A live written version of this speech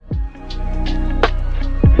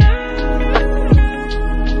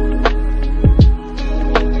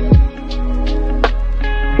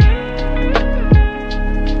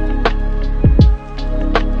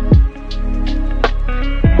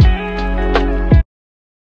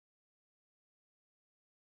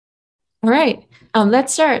All right,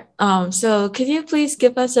 let's start. So could you please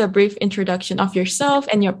give us a brief introduction of yourself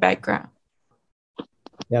and your background?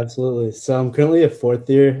 Yeah, absolutely. So I'm currently a fourth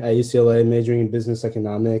year at UCLA, majoring in business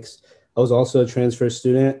economics. I was also a transfer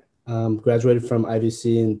student, graduated from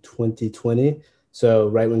IVC in 2020. So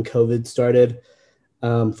right when COVID started,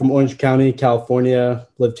 from Orange County, California,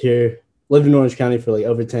 lived in Orange County for like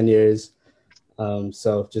over 10 years.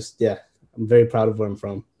 So just, yeah, I'm very proud of where I'm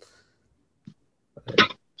from.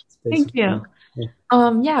 It's Thank basically, you.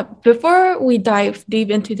 yeah. Yeah, before we dive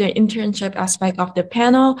deep into the internship aspect of the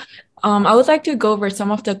panel, I would like to go over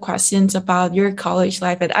some of the questions about your college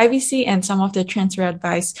life at IVC and some of the transfer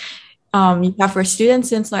advice you have for students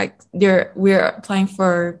since like we're applying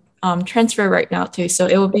for transfer right now too, so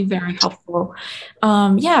it will be very helpful.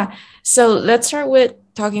 Yeah, so let's start with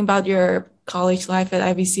talking about your college life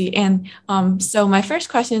at IVC. And so my first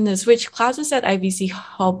question is, which classes at IVC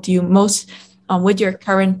helped you most with your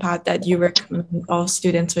current path that you recommend all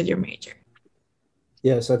students with your major?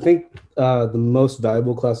 Yeah, so I think the most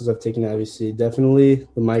valuable classes I've taken at IVC, definitely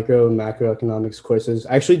the micro and macroeconomics courses.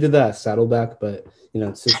 I actually did that at Saddleback, but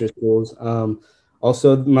it's sister schools.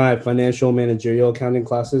 Also, my financial managerial accounting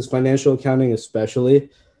classes, financial accounting especially,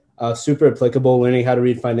 super applicable. Learning how to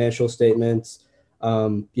read financial statements,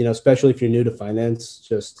 especially if you're new to finance,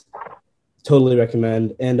 just totally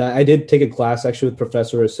recommend. And I did take a class actually with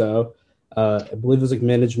Professor Rousseau. I believe it was like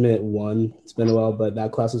Management One. It's been a while, but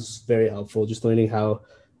that class is very helpful. Just learning how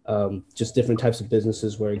just different types of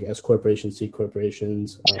businesses work as corporations, C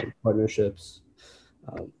corporations, partnerships.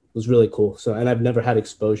 Was really cool. So, and I've never had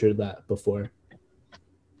exposure to that before.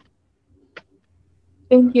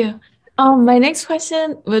 Thank you. My next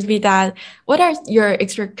question would be that what are your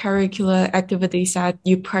extracurricular activities that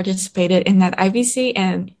you participated in at IVC,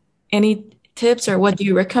 and any tips or what do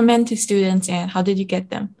you recommend to students and how did you get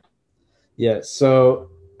them? Yeah. So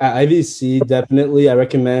at IVC, definitely, I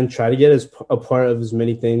recommend try to get as a part of as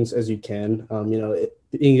many things as you can.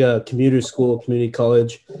 Being a commuter school, community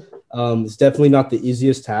college, is definitely not the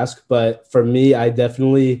easiest task. But for me, I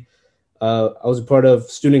was a part of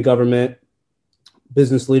student government,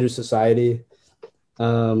 business leader society,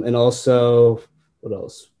 and also what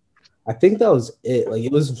else? I think that was it. Like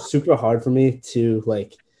it was super hard for me to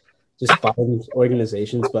like just find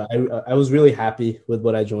organizations, but I was really happy with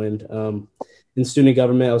what I joined. In student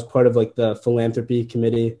government, I was part of like the philanthropy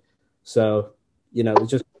committee, so it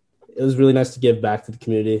was really nice to give back to the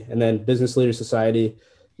community. And then business leader society,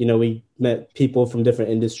 we met people from different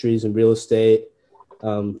industries and real estate.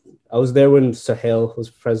 I was there when Sahel was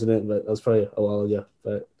president, but that was probably a while ago.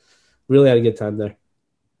 But really had a good time there.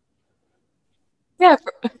 Yeah,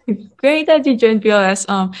 great that you joined BLS.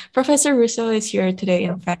 Professor Russo is here today,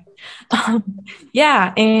 in fact.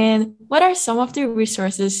 Yeah, and what are some of the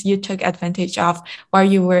resources you took advantage of while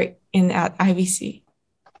you were in at IVC?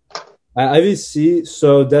 At IVC,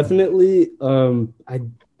 so definitely, I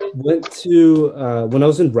went to when I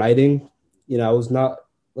was in writing. I was not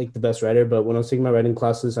like the best writer, but when I was taking my writing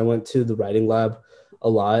classes, I went to the writing lab a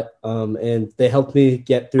lot, and they helped me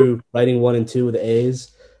get through writing one and two with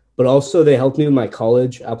A's. But also, they helped me with my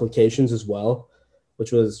college applications as well,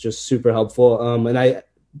 which was just super helpful. And I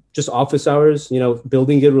just office hours,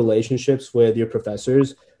 building good relationships with your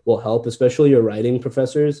professors will help, especially your writing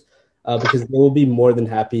professors, because they will be more than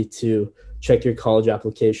happy to check your college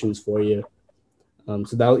applications for you.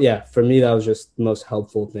 So that, yeah, for me, that was just the most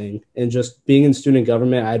helpful thing. And just being in student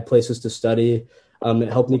government, I had places to study.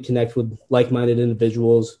 It helped me connect with like-minded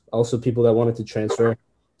individuals, also people that wanted to transfer.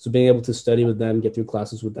 So being able to study with them, get through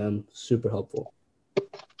classes with them, super helpful.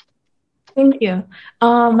 Thank you.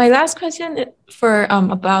 My last question for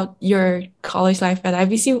about your college life at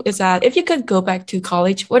IVC is that if you could go back to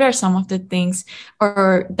college, what are some of the things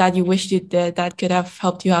or that you wish you did that could have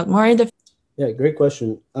helped you out more in the Yeah, great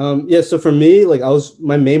question. Yeah, so for me, like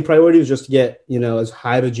my main priority was just to get, as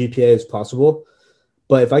high of a GPA as possible.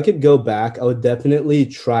 But if I could go back, I would definitely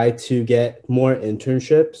try to get more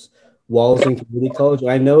internships while I was in community college.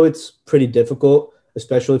 And I know it's pretty difficult,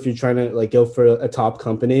 especially if you're trying to like go for a top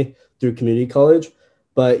company through community college.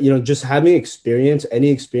 But just having experience, any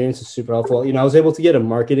experience is super helpful. I was able to get a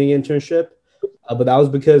marketing internship, but that was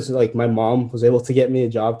because like my mom was able to get me a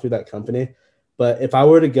job through that company. But if I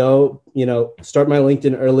were to go, start my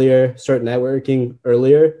LinkedIn earlier, start networking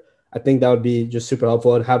earlier, I think that would be just super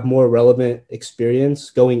helpful. I'd have more relevant experience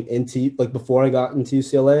going into like before I got into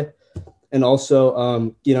UCLA. And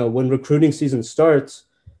also, when recruiting season starts,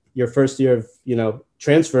 your first year of,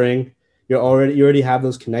 transferring, you already have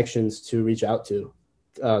those connections to reach out to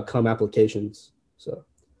come applications. So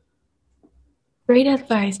great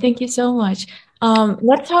advice? Thank you so much.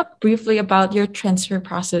 Let's talk briefly about your transfer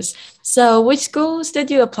process. So, which schools did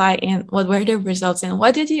you apply in? What were the results, and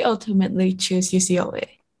why did you ultimately choose UCLA?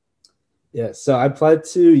 Yeah, so I applied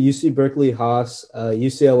to UC Berkeley Haas,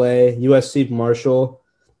 UCLA, USC Marshall,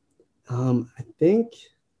 I think,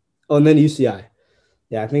 oh, and then UCI.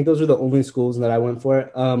 Yeah, I think those are the only schools that I went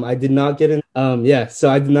for. I did not get in. Yeah, so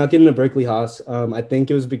I did not get into Berkeley Haas. I think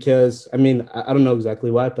it was because, I mean, I don't know exactly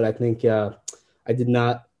why, but I think I did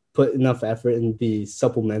not put enough effort in the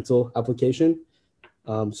supplemental application.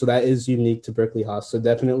 So that is unique to Berkeley Haas. So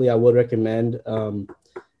definitely, I would recommend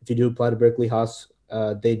if you do apply to Berkeley Haas,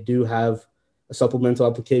 they do have a supplemental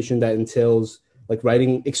application that entails like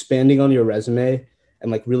writing, expanding on your resume,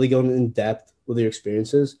 and like really going in depth with your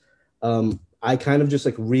experiences. I kind of just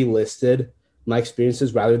like relisted my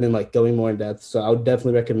experiences rather than like going more in depth. So I would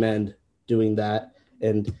definitely recommend doing that.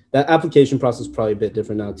 And that application process is probably a bit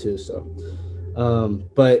different now too. So,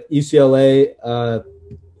 but UCLA,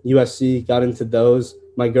 USC got into those.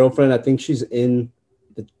 My girlfriend, I think she's in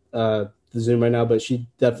the Zoom right now, but she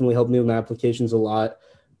definitely helped me with my applications a lot,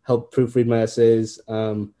 helped proofread my essays,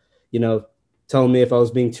 you know, telling me if I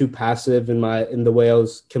was being too passive in the way I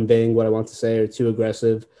was conveying what I want to say or too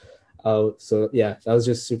aggressive. So yeah, that was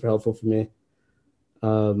just super helpful for me.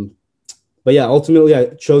 Um, but yeah, ultimately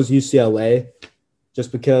I chose UCLA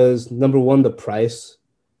just because number one, the price,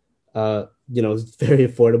 is very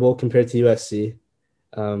affordable compared to USC.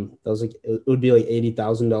 That was like it would be like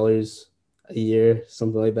 $80,000 a year,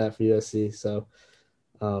 something like that for USC. So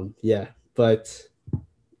yeah, but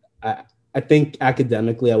I I think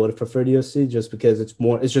academically I would have preferred USC just because it's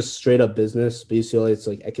just straight up business, but UCLA it's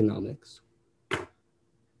like economics.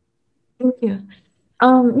 Thank you.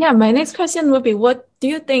 Yeah, my next question would be, what do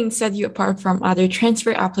you think set you apart from other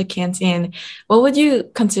transfer applicants, and what would you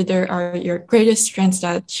consider are your greatest strengths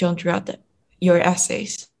that shown throughout your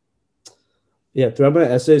essays? Yeah, throughout my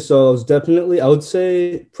essay, so I was definitely I would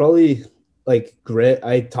say probably like grit.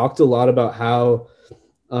 I talked a lot about how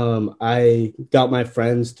I got my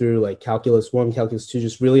friends through like calculus one, calculus two,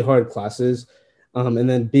 just really hard classes. And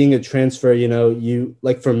then being a transfer, you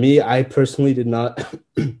like for me, I personally did not,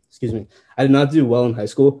 excuse me, I did not do well in high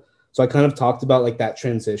school. So I kind of talked about like that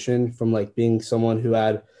transition from like being someone who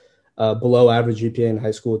had below average GPA in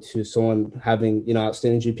high school to someone having,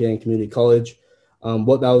 outstanding GPA in community college.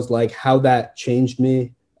 What that was like, how that changed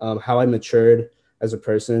me, how I matured as a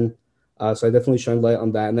person. So I definitely shined light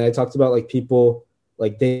on that. And then I talked about like people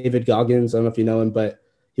like David Goggins. I don't know if you know him, but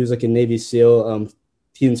he was like a Navy SEAL.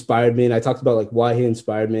 He inspired me, and I talked about like why he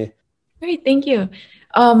inspired me. Great, thank you.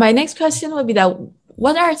 My next question would be that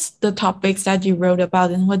what are the topics that you wrote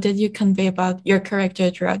about, and what did you convey about your character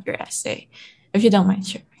throughout your essay, if you don't mind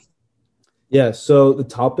sharing? Yeah, so the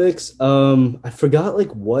topics, I forgot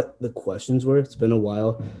like what the questions were. It's been a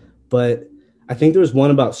while, but I think there was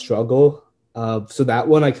one about struggle. So that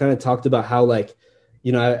one I kind of talked about how like, I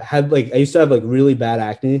used to have like really bad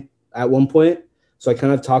acne at one point. So I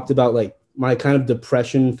kind of talked about like my kind of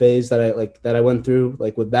depression phase that I went through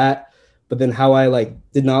like with that, but then how I like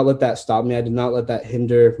did not let that stop me. I did not let that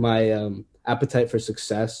hinder my appetite for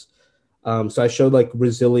success. So I showed like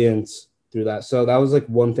resilience through that. So that was like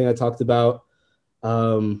one thing I talked about.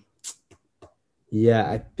 Um, yeah,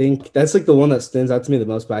 I think that's like the one that stands out to me the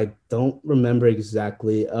most, but I don't remember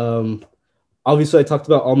exactly. Obviously, I talked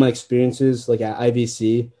about all my experiences like at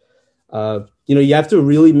IVC. You have to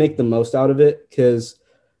really make the most out of it because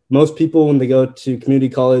most people, when they go to community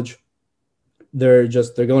college, they're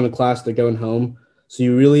going to class, they're going home. So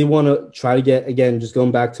you really want to try to get again, just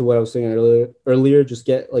going back to what I was saying earlier, just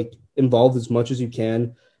get like involved as much as you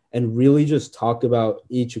can and really just talk about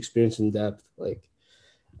each experience in depth. Like,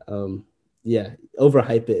 um, yeah,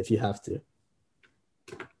 overhype it if you have to.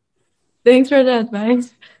 Thanks for the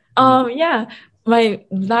advice. Yeah, my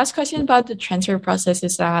last question about the transfer process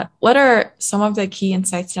is that what are some of the key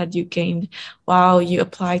insights that you gained while you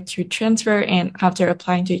applied to transfer and after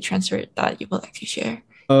applying to transfer that you would like to share?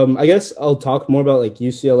 I guess I'll talk more about like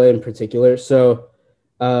UCLA in particular. So,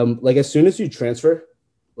 like as soon as you transfer,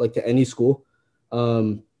 like to any school,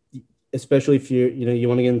 um, especially if you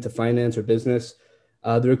want to get into finance or business,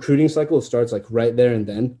 the recruiting cycle starts like right there and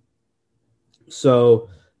then. So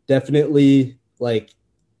definitely like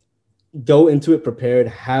go into it prepared,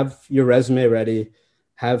 have your resume ready,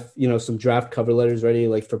 have, some draft cover letters ready,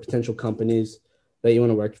 like for potential companies that you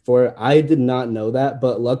want to work for. I did not know that,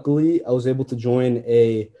 but luckily I was able to join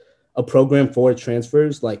a program for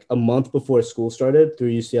transfers like a month before school started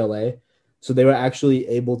through UCLA. So they were actually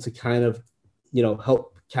able to kind of,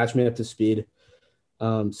 help catch me up to speed.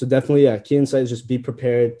 So definitely, yeah, key insight is just be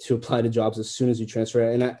prepared to apply to jobs as soon as you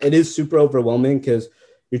transfer. And it is super overwhelming because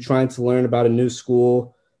you're trying to learn about a new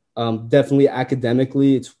school. Definitely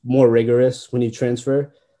academically, it's more rigorous when you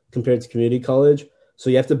transfer compared to community college. So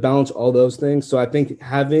you have to balance all those things. So I think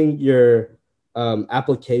having your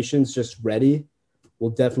applications just ready will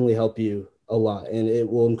definitely help you a lot, and it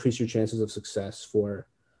will increase your chances of success for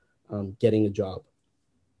getting a job.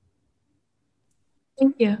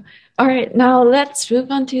 Thank you. All right, now let's move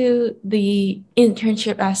on to the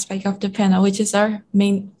internship aspect of the panel, which is our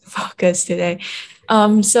main focus today.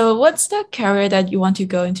 So what's the career that you want to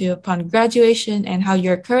go into upon graduation and how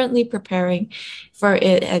you're currently preparing for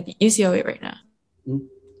it at UCLA right now? Mm.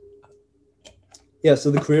 Yeah, so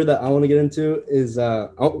the career that I want to get into is I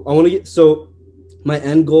want to get so my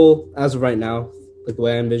end goal as of right now, like the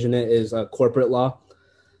way I envision it, is corporate law.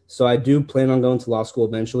 So I do plan on going to law school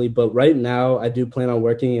eventually, but right now I do plan on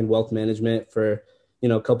working in wealth management for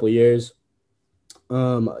a couple of years. I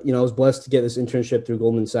was blessed to get this internship through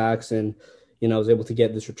Goldman Sachs, and I was able to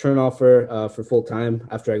get this return offer for full time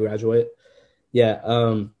after I graduate. Yeah.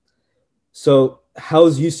 So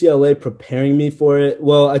how's UCLA preparing me for it?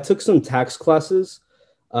 Well, I took some tax classes.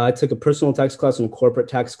 I took a personal tax class and a corporate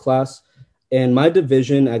tax class, and my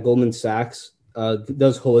division at Goldman Sachs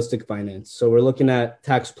does holistic finance. So we're looking at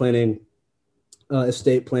tax planning,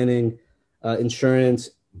 estate planning, insurance,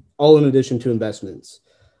 all in addition to investments.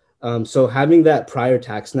 So having that prior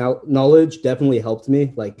tax knowledge definitely helped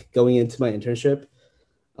me, like going into my internship.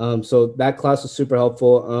 So that class was super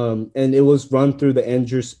helpful, and it was run through the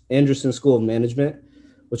Anderson School of Management,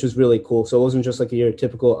 which was really cool. So it wasn't just like your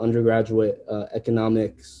typical undergraduate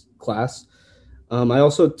economics class. I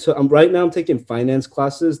also right now I'm taking finance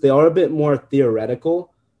classes. They are a bit more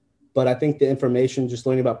theoretical, but I think the information, just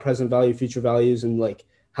learning about present value, future values, and like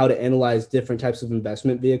how to analyze different types of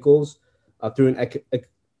investment vehicles through an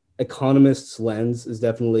economist's lens is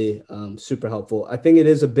definitely super helpful. I think it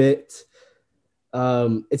is a bit,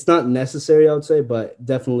 it's not necessary, I would say, but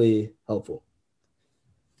definitely helpful.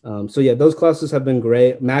 So yeah, those classes have been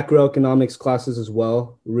great. Macroeconomics classes as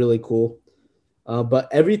well, really cool. But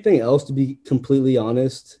everything else, to be completely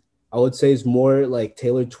honest, I would say is more like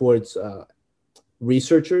tailored towards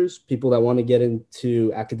researchers, people that want to get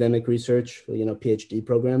into academic research, PhD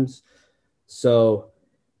programs. So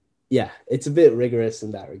yeah, it's a bit rigorous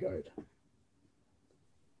in that regard.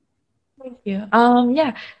 Thank you.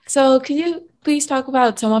 Yeah. So could you please talk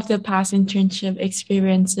about some of the past internship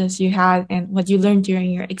experiences you had and what you learned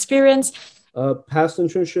during your experience? Past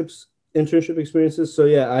internship experiences. So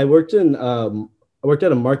yeah, I worked at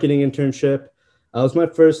a marketing internship. It was my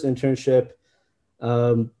first internship.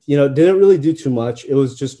 Didn't really do too much. It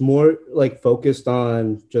was just more like focused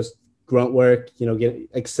on just grunt work, get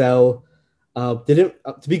Excel. Didn't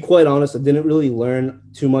To be quite honest, I didn't really learn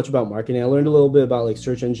too much about marketing. I learned a little bit about like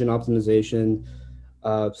search engine optimization,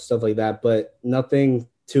 stuff like that, but nothing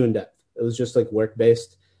too in depth. It was just like work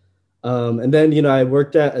based. And then I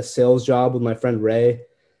worked at a sales job with my friend Ray.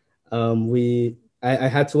 I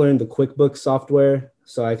had to learn the QuickBooks software,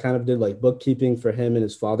 so I kind of did like bookkeeping for him and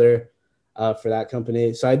his father for that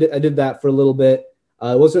company. So I did that for a little bit.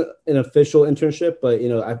 It wasn't an official internship, but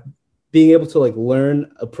I being able to like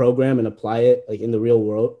learn a program and apply it like in the real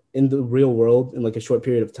world in like a short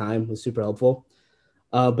period of time was super helpful.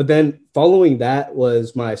 But then following that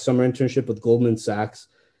was my summer internship with Goldman Sachs.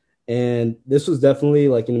 And this was definitely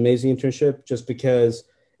like an amazing internship just because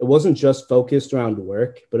it wasn't just focused around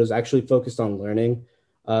work, but it was actually focused on learning.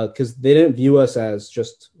 Because they didn't view us as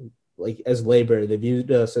just like as labor. They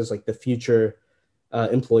viewed us as like the future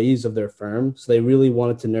employees of their firm. So they really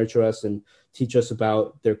wanted to nurture us and teach us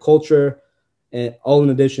about their culture, and all in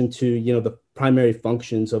addition to the primary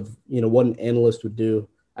functions of what an analyst would do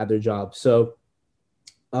at their job. So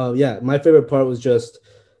yeah, my favorite part was just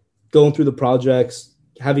going through the projects,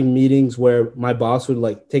 having meetings where my boss would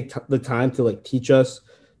like take the time to like teach us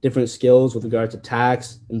different skills with regard to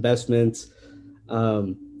tax, investments.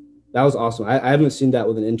 Um, that was awesome. I haven't seen that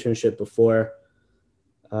with an internship before.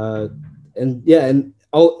 Uh, and yeah, and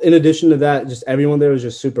all in addition to that, just everyone there was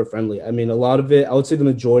just super friendly. I mean, a lot of it, I would say the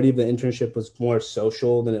majority of the internship was more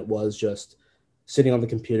social than it was just sitting on the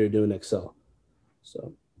computer doing Excel.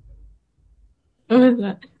 So What was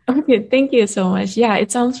that? Okay, thank you so much. Yeah,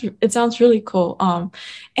 it sounds really cool.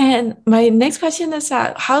 And my next question is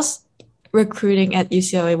that how's recruiting at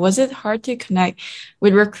UCLA? Was it hard to connect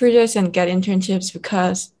with recruiters and get internships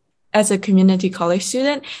because as a community college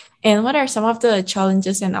student? And what are some of the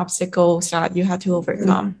challenges and obstacles that you had to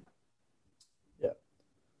overcome? yeah.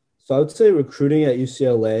 So I would say recruiting at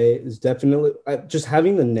UCLA is definitely just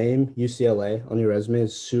having the name UCLA on your resume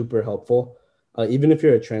is super helpful, even if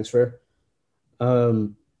you're a transfer.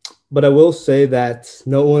 Um, but I will say that it's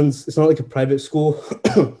not like a private school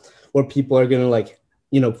where people are going to like,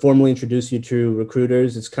 formally introduce you to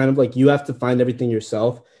recruiters. It's kind of like you have to find everything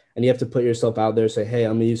yourself and you have to put yourself out there, say, hey,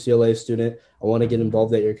 I'm a UCLA student. I want to get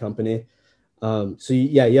involved at your company. So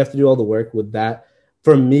you have to do all the work with that.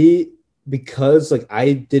 For me, because like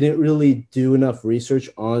I didn't really do enough research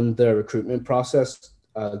on the recruitment process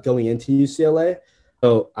going into UCLA,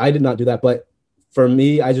 so I did not do that. But for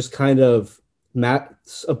me, I just kind of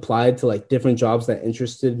mass applied to like different jobs that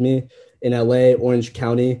interested me in LA, Orange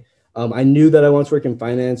County. I knew that I wanted to work in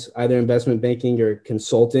finance, either investment banking or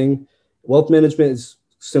consulting. Wealth management is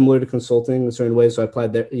similar to consulting in certain ways, so I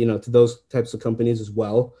applied there, to those types of companies as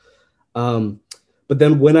well. Um, but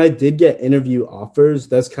then when I did get interview offers,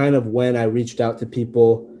 that's kind of when I reached out to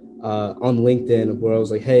people on LinkedIn where I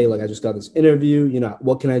was like, hey, like I just got this interview,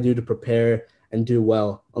 what can I do to prepare and do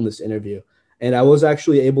well on this interview? And I was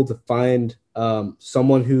actually able to find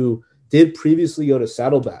someone who did previously go to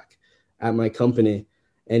Saddleback at my company.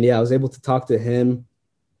 And yeah, I was able to talk to him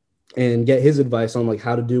and get his advice on like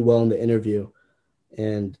how to do well in the interview.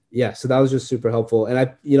 And yeah, so that was just super helpful.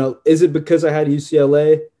 And is it because I had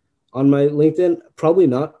UCLA on my LinkedIn? Probably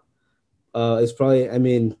not. It's probably, I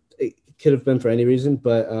mean, it could have been for any reason,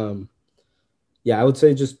 but yeah, I would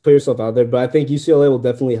say just put yourself out there. But I think UCLA will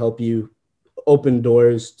definitely help you open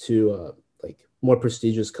doors to like more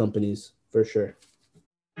prestigious companies for sure.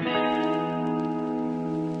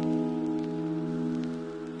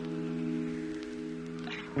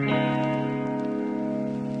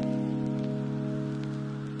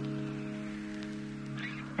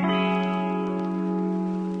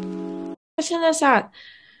 Question is that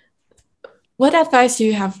what advice do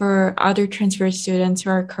you have for other transfer students who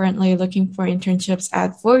are currently looking for internships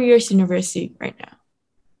at 4 years university right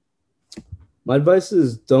now? My advice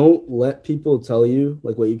is don't let people tell you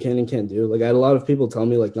like what you can and can't do. Like I had a lot of people tell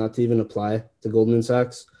me like not to even apply to Goldman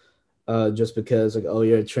Sachs just because like, oh,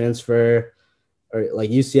 you're a transfer, or like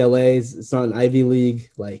UCLA, it's not an Ivy League,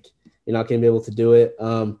 like you're not going to be able to do it.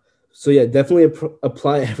 So yeah, definitely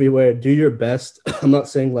apply everywhere. Do your best. I'm not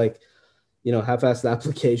saying like, half-assed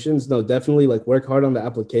applications. No, definitely like work hard on the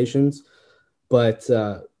applications, but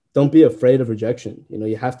don't be afraid of rejection.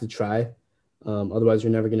 You have to try. Otherwise,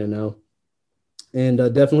 you're never going to know. And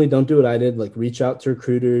definitely don't do what I did. Like reach out to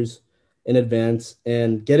recruiters in advance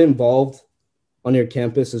and get involved on your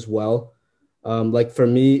campus as well. Like for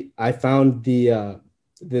me, I found the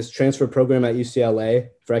this transfer program at UCLA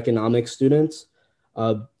for economics students.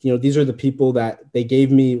 These are the people that they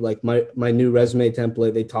gave me like my new resume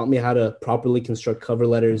template. They taught me how to properly construct cover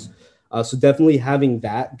letters. So definitely having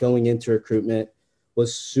that going into recruitment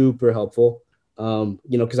was super helpful.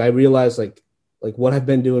 Because I realized like what I've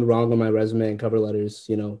been doing wrong on my resume and cover letters.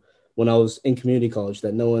 When I was in community college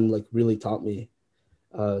that no one like really taught me.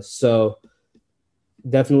 So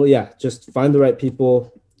definitely, yeah, just find the right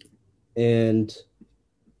people and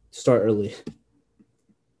start early.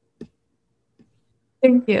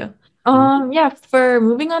 Thank you. Yeah, for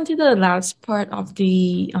moving on to the last part of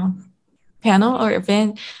the panel or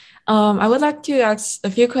event, I would like to ask a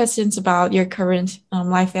few questions about your current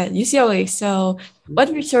life at UCLA. So, what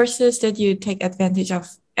resources did you take advantage of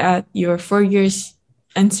at your 4 years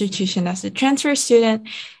institution as a transfer student?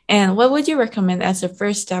 And what would you recommend as the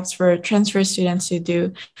first steps for transfer students to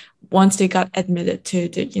do once they got admitted to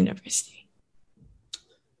the university?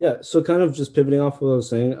 Yeah, so kind of just pivoting off what I was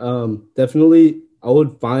saying, definitely I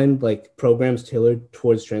would find like programs tailored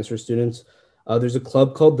towards transfer students. There's a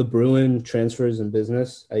club called the Bruin Transfers in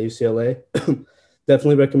Business at UCLA.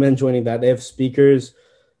 Definitely recommend joining that. They have speakers,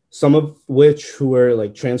 some of which who are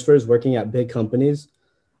like transfers working at big companies,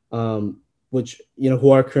 which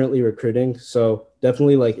who are currently recruiting. So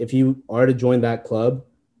definitely like if you are to join that club,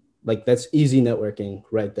 like that's easy networking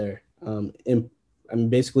right there. I mean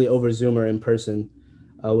basically over Zoom or in person,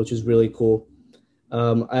 which is really cool.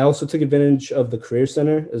 I also took advantage of the Career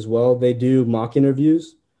Center as well. They do mock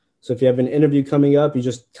interviews. So if you have an interview coming up, you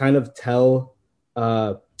just kind of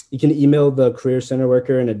uh, you can email the Career Center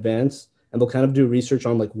worker in advance and they'll kind of do research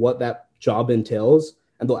on like what that job entails.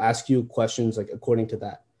 And they'll ask you questions like according to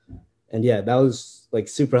that. And yeah, that was like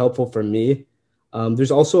super helpful for me.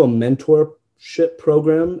 There's also a mentorship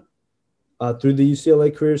program through the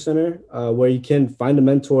UCLA Career Center where you can find a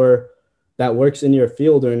mentor that works in your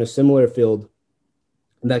field or in a similar field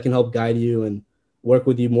that can help guide you and work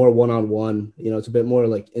with you more one-on-one. It's a bit more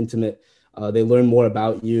like intimate. They learn more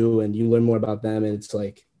about you and you learn more about them. And it's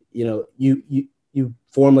like, you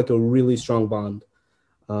form like a really strong bond.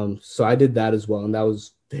 So I did that as well. And that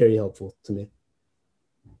was very helpful to me.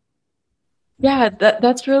 Yeah,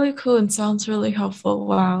 that's really cool and sounds really helpful.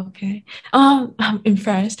 Wow, okay. I'm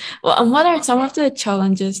impressed. Well, what are some of the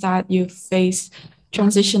challenges that you face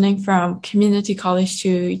transitioning from community college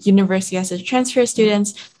to university as a transfer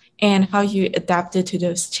student and how you adapted to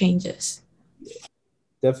those changes?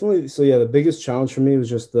 Definitely. So yeah, the biggest challenge for me was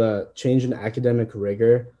just the change in academic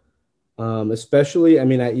rigor. Especially, I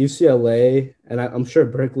mean, at UCLA, and I'm sure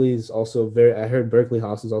Berkeley is also very, I heard Berkeley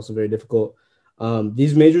Haas is also very difficult.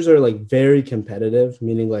 These majors are like very competitive,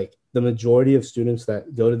 meaning like the majority of students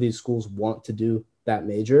that go to these schools want to do that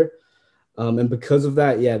major. And because of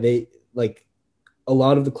that, yeah, they like a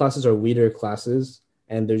lot of the classes are weeder classes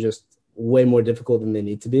and they're just way more difficult than they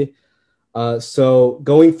need to be. So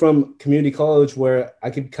going from community college where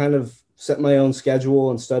I could kind of set my own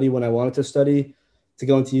schedule and study when I wanted to study to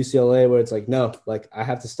going to UCLA where it's like, no, like I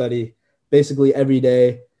have to study basically every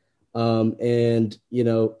day. And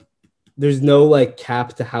there's no like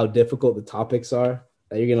cap to how difficult the topics are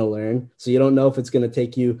that you're going to learn. So you don't know if it's going to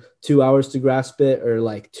take you 2 hours to grasp it or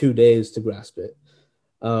like 2 days to grasp it.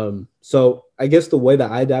 So I guess the way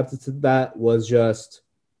that I adapted to that was just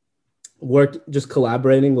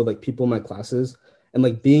collaborating with like people in my classes and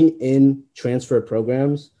like being in transfer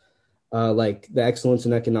programs, like the excellence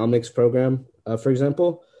in economics program, for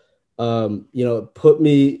example. Put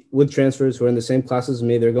me with transfers who are in the same classes as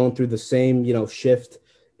me. They're going through the same, shift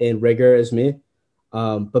and rigor as me.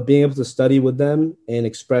 But being able to study with them and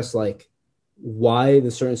express like why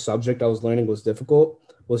the certain subject I was learning was difficult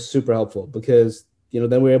was super helpful because, then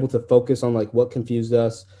we were able to focus on like what confused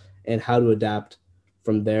us and how to adapt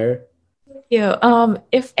from there. Yeah.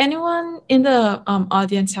 If anyone in the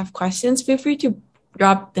audience have questions, feel free to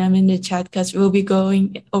drop them in the chat because we'll be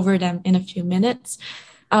going over them in a few minutes.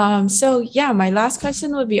 So yeah, my last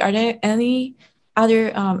question would be, are there any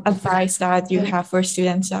other advice that you have for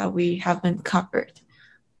students that we haven't covered?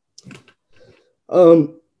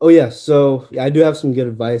 Oh yeah, so yeah, I do have some good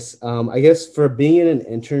advice. I guess for being in an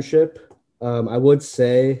internship, I would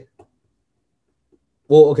say,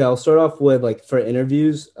 well, okay, I'll start off with like for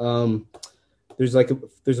interviews. There's like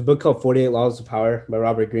there's a book called 48 Laws of Power by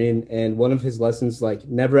Robert Greene, and one of his lessons like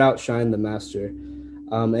never outshine the master.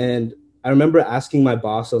 And I remember asking my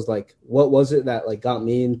boss, I was like, what was it that like got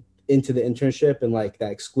me into the internship and like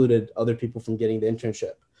that excluded other people from getting the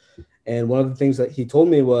internship? And one of the things that he told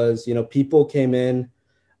me was, people came in,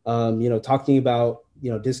 talking about,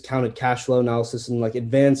 discounted cash flow analysis and like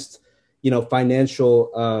advanced,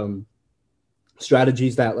 financial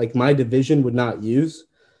strategies that like my division would not use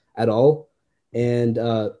at all. And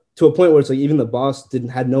to a point where it's like even the boss didn't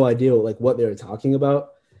had no idea like what they were talking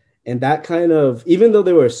about. And that kind of, even though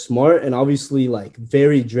they were smart and obviously like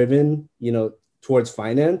very driven, towards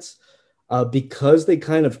finance, because they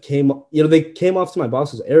kind of they came off to my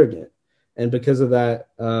boss as arrogant. And because of that,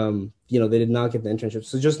 they did not get the internship.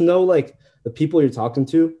 So just know like the people you're talking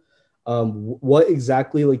to, what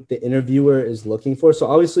exactly like the interviewer is looking for. So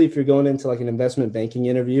obviously, if you're going into like an investment banking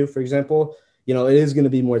interview, for example, it is going to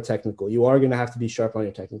be more technical. You are going to have to be sharp on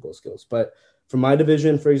your technical skills. But for my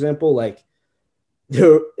division, for example, like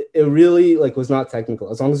there, it really like was not technical.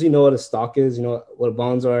 As long as you know what a stock is, you know what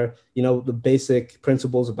bonds are, the basic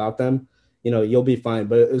principles about them, you'll be fine.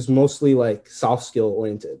 But it was mostly like soft skill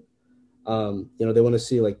oriented. They want to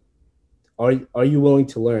see like, are you willing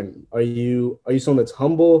to learn? Are you someone that's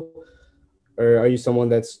humble, or are you someone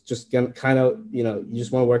that's just gonna kind of you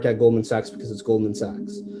just want to work at Goldman Sachs because it's Goldman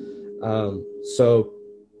Sachs? So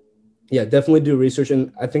yeah, definitely do research,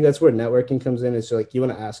 and I think that's where networking comes in. It's like you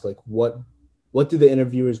want to ask like what do the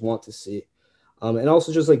interviewers want to see, and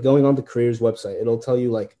also just like going on the careers website, it'll tell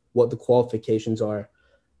you like what the qualifications are,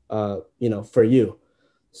 for you.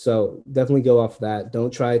 So definitely go off that.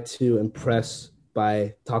 Don't try to impress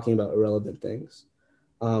by talking about irrelevant things.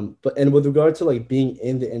 But and with regard to like being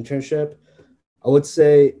in the internship, I would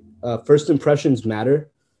say first impressions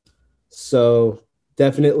matter. So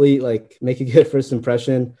definitely like make a good first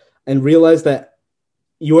impression and realize that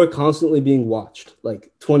you are constantly being watched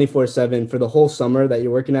like 24/7 for the whole summer that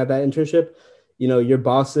you're working at that internship. Your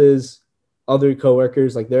bosses, other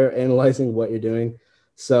coworkers, like they're analyzing what you're doing.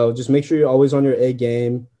 So just make sure you're always on your A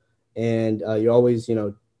game and you're always,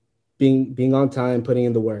 being on time, putting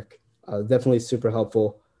in the work. Definitely super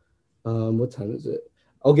helpful. What time is it?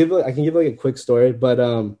 I can give like a quick story, but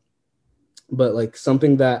like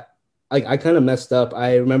something that like I kind of messed up.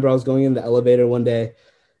 I remember I was going in the elevator one day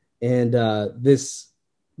and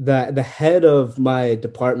the head of my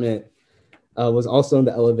department was also in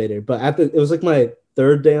the elevator, but it was like my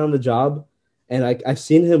third day on the job, and I've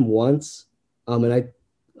seen him once, and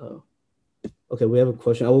oh, okay, we have a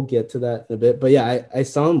question. I will get to that in a bit, but yeah, I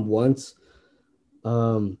saw him once,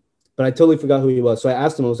 um, but I totally forgot who he was. So I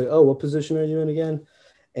asked him, I was like, oh, what position are you in again?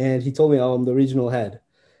 And he told me, oh, I'm the regional head.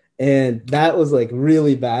 And that was like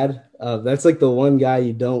really bad. That's like the one guy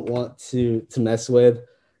you don't want to mess with.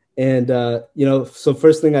 And so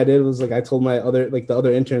first thing I did was like I told my other like the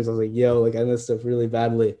other interns, I was like, yo, like I messed up really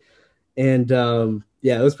badly. And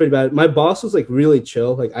yeah, it was pretty bad. My boss was like really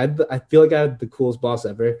chill. Like I feel like I had the coolest boss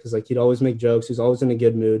ever because like he'd always make jokes. He was always in a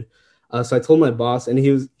good mood. So I told my boss, and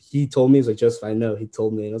he told me, he's like, Joseph, I know. He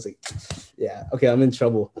told me, and I was like, yeah, okay, I'm in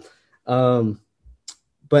trouble. Um,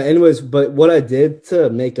 but anyways, but what I did to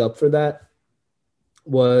make up for that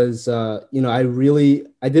was, I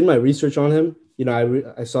did my research on him.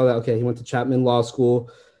 I saw that, okay, he went to Chapman Law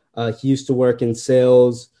School. He used to work in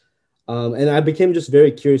sales. And I became just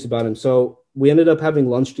very curious about him. So we ended up having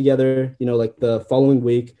lunch together, like the following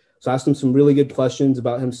week. So I asked him some really good questions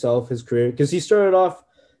about himself, his career, because he started off,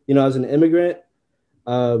 as an immigrant,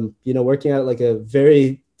 working at like a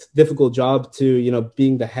very difficult job to,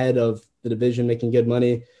 being the head of the division, making good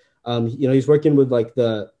money. He's working with like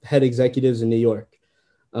the head executives in New York.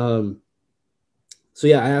 So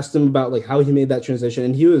yeah, I asked him about like how he made that transition,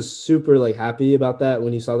 and he was super like happy about that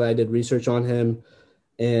when he saw that I did research on him.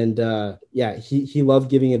 And yeah, he loved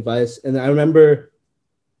giving advice. And I remember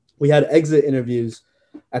we had exit interviews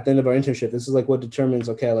at the end of our internship. This is like what determines,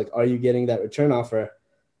 okay, like, are you getting that return offer?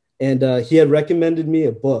 And he had recommended me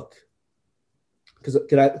a book because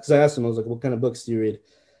I asked him, I was like, what kind of books do you read?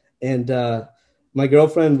 And my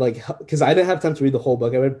girlfriend, like, because I didn't have time to read the whole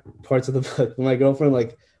book, I read parts of the book. But my girlfriend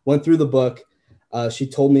like went through the book. She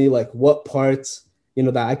told me like what parts,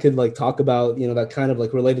 that I could like talk about, that kind of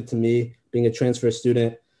like related to me being a transfer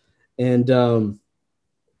student. And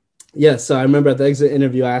yeah, so I remember at the exit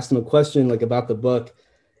interview, I asked him a question like about the book,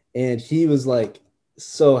 and he was like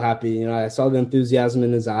so happy. I saw the enthusiasm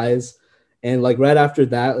in his eyes. And like right after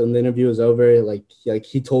that, when the interview was over, like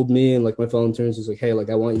he told me and like my fellow interns, was like, hey, like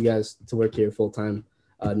I want you guys to work here full time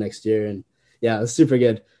next year. And yeah, it's super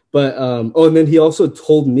good. But and then he also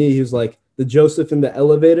told me, he was like, the Joseph in the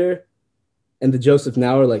elevator and the Joseph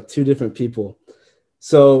now are like two different people.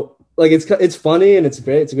 So like it's funny and it's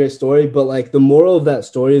great. It's a great story, but like the moral of that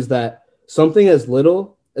story is that something as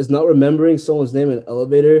little as not remembering someone's name in an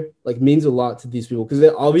elevator like means a lot to these people because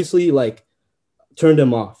it obviously like turned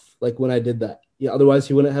him off. Like when I did that, yeah. Otherwise,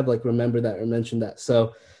 he wouldn't have like remembered that or mentioned that.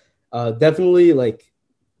 So definitely like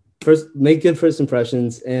first make good first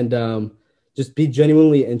impressions and just be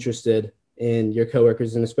genuinely interested in your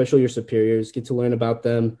coworkers and especially your superiors. Get to learn about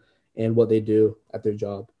them and what they do at their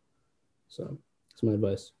job. So that's my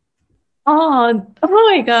advice. Oh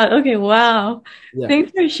my God. Okay, wow. Yeah.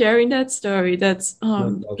 Thanks for sharing that story. That's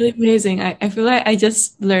No really problem. amazing. I feel like I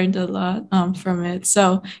just learned a lot from it.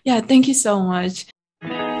 So yeah, thank you so much.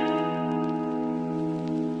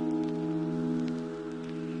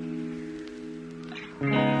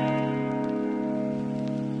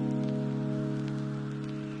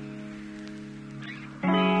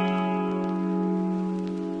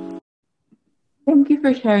 Thank you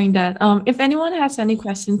for sharing that. If anyone has any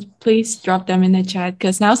questions, please drop them in the chat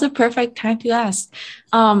because now's the perfect time to ask.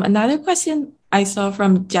 Another question I saw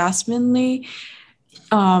from Jasmine Lee,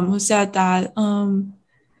 who said that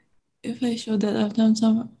if I show that I've done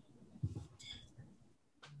some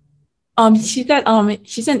she said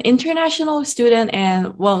she's an international student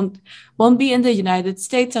and won't be in the United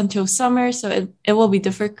States until summer, so it will be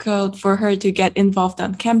difficult for her to get involved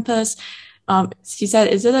on campus. She said,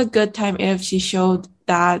 is it a good time if she showed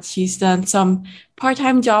that she's done some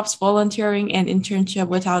part-time jobs, volunteering, and internship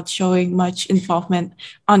without showing much involvement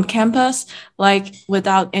on campus, like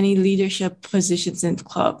without any leadership positions in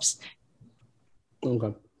clubs?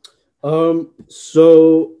 Okay.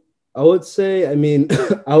 So I would say, I mean,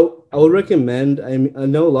 I would recommend, I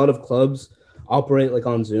know a lot of clubs operate like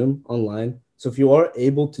on Zoom online. So if you are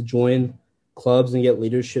able to join clubs and get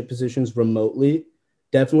leadership positions remotely,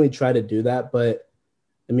 definitely try to do that. But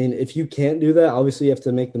I mean, if you can't do that, obviously you have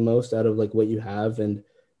to make the most out of like what you have and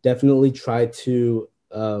definitely try to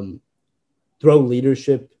throw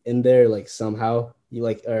leadership in there like somehow. You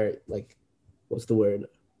like or like what's the word?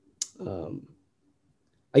 Um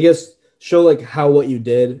I guess show like how what you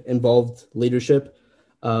did involved leadership.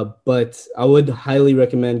 But I would highly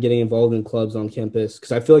recommend getting involved in clubs on campus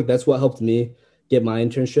because I feel like that's what helped me get my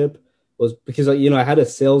internship was because I had a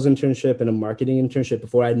sales internship and a marketing internship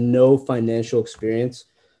before. I had no financial experience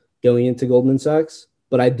going into Goldman Sachs,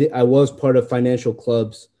 but I was part of financial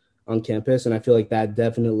clubs on campus, and I feel like that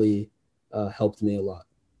definitely helped me a lot.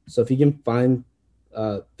 So if you can find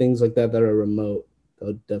things like that that are remote, that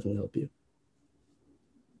would definitely help you.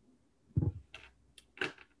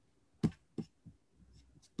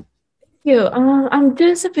 You, I'm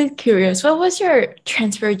just a bit curious. What was your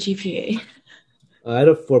transfer GPA? I had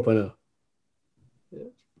a 4.0.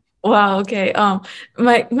 Wow, okay.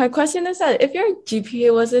 My question is that if your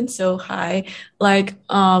GPA wasn't so high, like,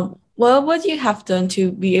 what would you have done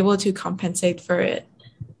to be able to compensate for it?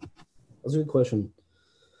 That's a good question.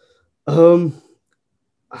 Um,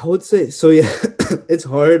 I would say so. Yeah, it's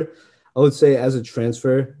hard. I would say as a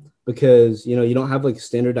transfer because you don't have like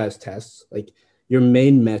standardized tests. Like your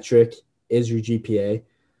main metric is your GPA.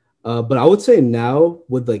 But I would say now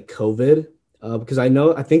with like COVID, because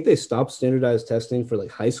I think they stopped standardized testing for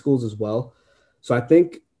like high schools as well. So I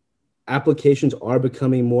think applications are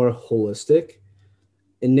becoming more holistic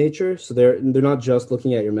in nature. So they're not just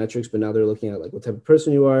looking at your metrics, but now they're looking at like what type of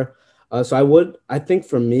person you are. So I think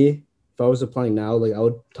for me, if I was applying now, like I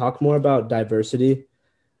would talk more about diversity,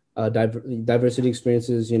 diversity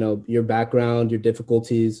experiences. Your background, your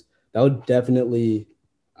difficulties. That would definitely,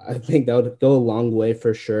 I think that would go a long way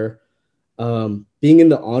for sure. Being in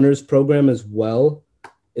the honors program as well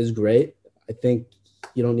is great. I think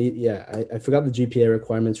you don't need, yeah, I forgot the GPA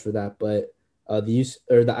requirements for that, but the use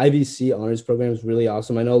or the IVC honors program is really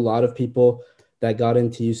awesome. I know a lot of people that got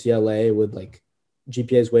into UCLA with like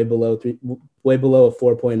GPAs way below a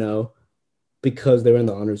 4.0 because they were in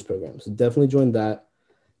the honors program. So definitely join that.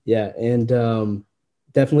 Yeah. And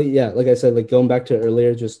definitely, yeah, like I said, like going back to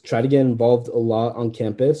earlier, just try to get involved a lot on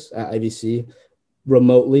campus at IVC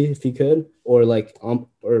remotely if you could, or like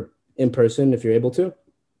or in person if you're able to,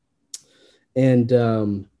 and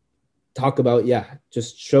talk about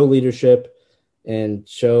just show leadership and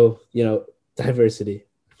show diversity.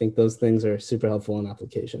 I think those things are super helpful in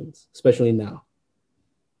applications, especially now.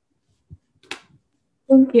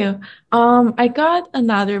 Thank you. I got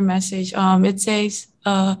another message. It says,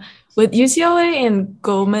 with UCLA and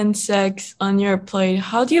Goldman Sachs on your plate,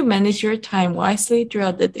 how do you manage your time wisely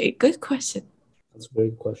throughout the day? Good question. That's a very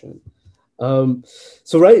good question. Um,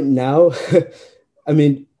 so right now, I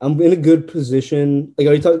mean, I'm in a good position.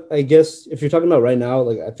 Like, I guess if you're talking about right now,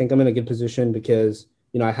 like, I think I'm in a good position because,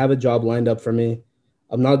 I have a job lined up for me.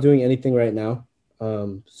 I'm not doing anything right now.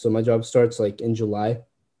 So my job starts like in July.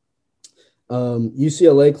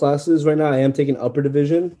 UCLA classes right now, I am taking upper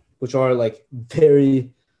division, which are like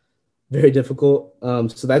very, very difficult.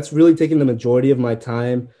 So that's really taking the majority of my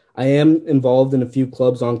time. I am involved in a few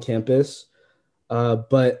clubs on campus.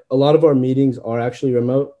 But a lot of our meetings are actually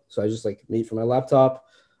remote. So I just like meet from my laptop.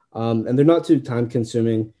 And they're not too time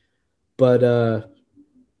consuming. But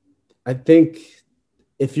I think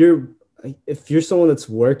if you're if you're someone that's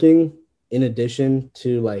working in addition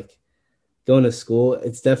to like going to school,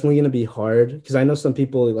 it's definitely going to be hard because I know some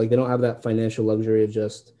people like they don't have that financial luxury of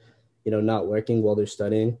just not working while they're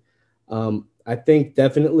studying. I think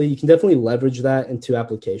definitely you can definitely leverage that into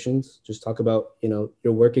applications. Just talk about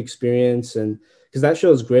your work experience, and because that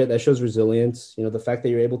shows grit, that shows resilience. The fact that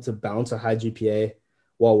you're able to balance a high GPA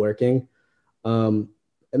while working. Um,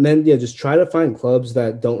 and then yeah, just try to find clubs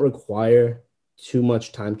that don't require too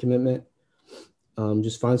much time commitment.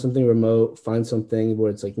 Just find something remote, find something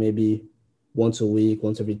where it's like maybe once a week,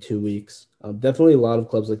 once every 2 weeks. Definitely a lot of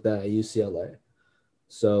clubs like that at UCLA.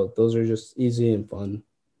 So those are just easy and fun.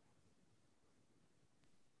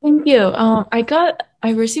 Thank you. I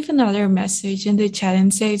received another message in the chat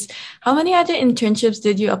and says, how many other internships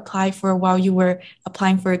did you apply for while you were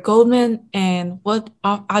applying for Goldman? And what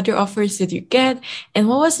other offers did you get? And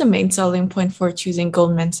what was the main selling point for choosing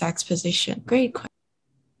Goldman Sachs position? Great question.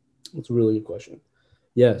 That's a really good question.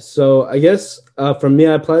 Yeah. So I guess for me,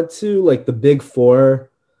 I applied to like the big four.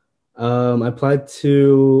 I applied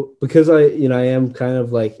to because I am kind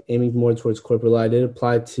of like aiming more towards corporate law. I did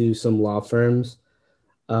apply to some law firms.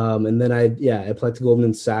 And then I applied to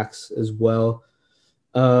Goldman Sachs as well.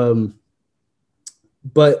 Um,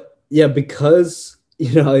 but yeah, because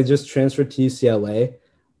I just transferred to UCLA,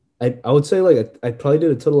 I would say like I probably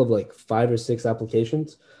did a total of like 5 or 6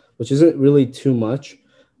 applications, which isn't really too much.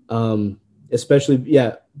 Um, Especially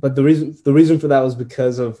but the reason for that was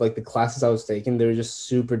because of like the classes I was taking, they were just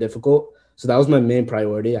super difficult. So that was my main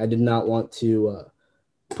priority. I did not want to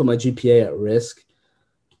put my GPA at risk.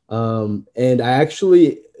 And I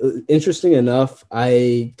actually, interesting enough,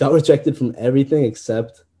 I got rejected from everything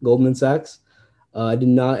except Goldman Sachs. I did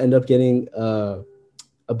not end up getting a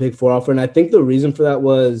big four offer. And I think the reason for that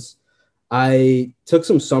was I took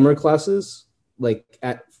some summer classes, like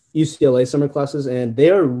at UCLA summer classes, and they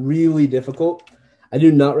are really difficult. I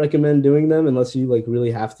do not recommend doing them unless you like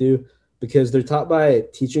really have to, because they're taught by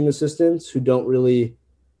teaching assistants who they don't really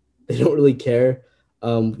care.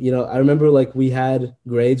 I remember like we had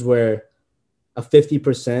grades where a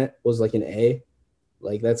 50% was like an A.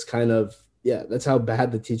 Like that's kind of yeah, that's how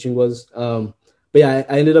bad the teaching was. But yeah,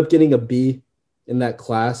 I ended up getting a B in that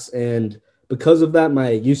class, and because of that, my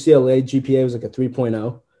UCLA GPA was like a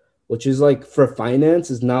 3.0, which is like for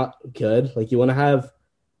finance is not good. Like you want to have,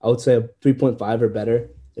 I would say a 3.5 or better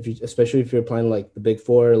if you, especially if you're applying like the big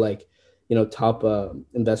four, like top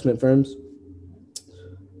investment firms.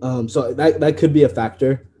 So that could be a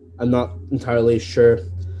factor. I'm not entirely sure.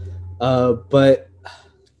 But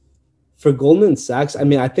for Goldman Sachs, I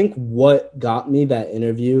mean, I think what got me that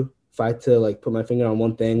interview, if I had to like put my finger on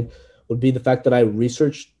one thing, would be the fact that I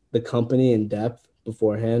researched the company in depth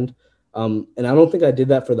beforehand. And I don't think I did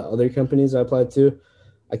that for the other companies I applied to.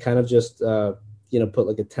 I kind of just put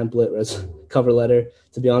like a template cover letter,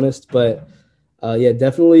 to be honest. But yeah,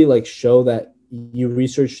 definitely like show that you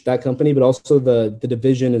research that company, but also the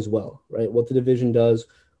division as well, right? What the division does,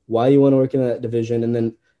 why you want to work in that division, and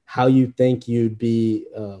then how you think you'd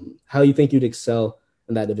excel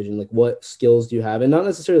in that division. Like what skills do you have, and not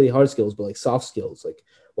necessarily hard skills, but like soft skills. Like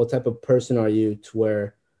what type of person are you to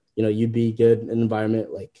where you'd be good in an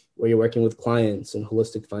environment like where you're working with clients and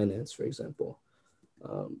holistic finance, for example.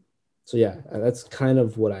 Um, so yeah, that's kind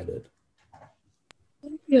of what I did.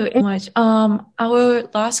 You so much. Our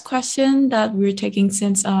last question that we're taking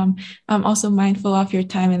since I'm also mindful of your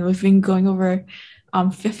time and we've been going over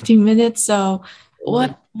 15 minutes. So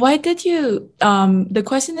why did you the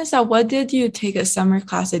question is that why did you take a summer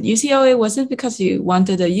class at UCLA? Was it because you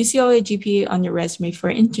wanted a UCLA GPA on your resume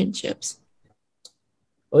for internships?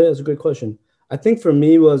 Oh yeah, that's a great question. I think for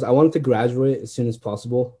me was I wanted to graduate as soon as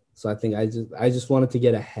possible. So I think I just wanted to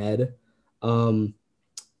get ahead. Um,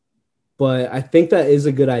 but I think that is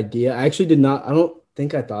a good idea. I actually did not, I don't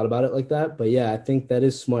think I thought about it like that. But yeah, I think that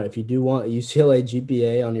is smart. If you do want a UCLA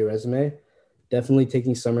GPA on your resume, definitely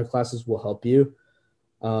taking summer classes will help you.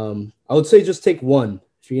 I would say just take one.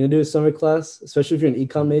 If you're gonna do a summer class, especially if you're an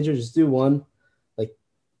econ major, just do one. Like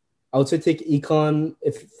I would say take econ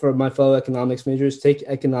if for my fellow economics majors, take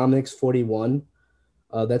economics 41.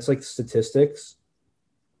 That's like statistics.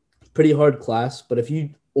 Pretty hard class, but if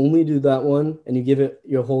you only do that one and you give it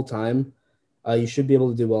your whole time, you should be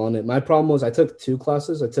able to do well on it. My problem was I took two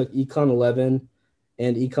classes. I took Econ 11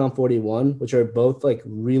 and Econ 41, which are both like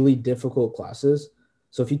really difficult classes.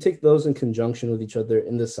 So if you take those in conjunction with each other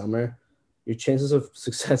in the summer, your chances of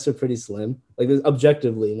success are pretty slim. Like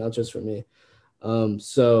objectively, not just for me.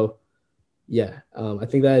 So yeah, I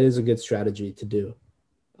think that is a good strategy to do.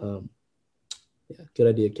 Um, yeah, good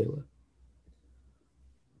idea, Kayla.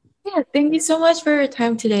 Yeah, thank you so much for your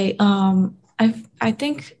time today. I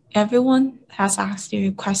think everyone has asked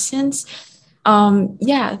you questions.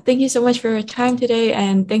 Yeah, thank you so much for your time today,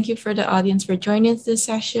 and thank you for the audience for joining this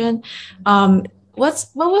session. What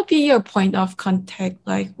would be your point of contact?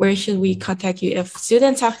 Like, where should we contact you if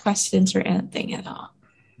students have questions or anything at all?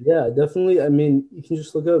 Yeah, definitely. I mean, you can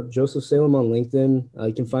just look up Joseph Salem on LinkedIn.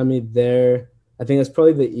 You can find me there. I think that's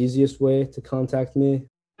probably the easiest way to contact me.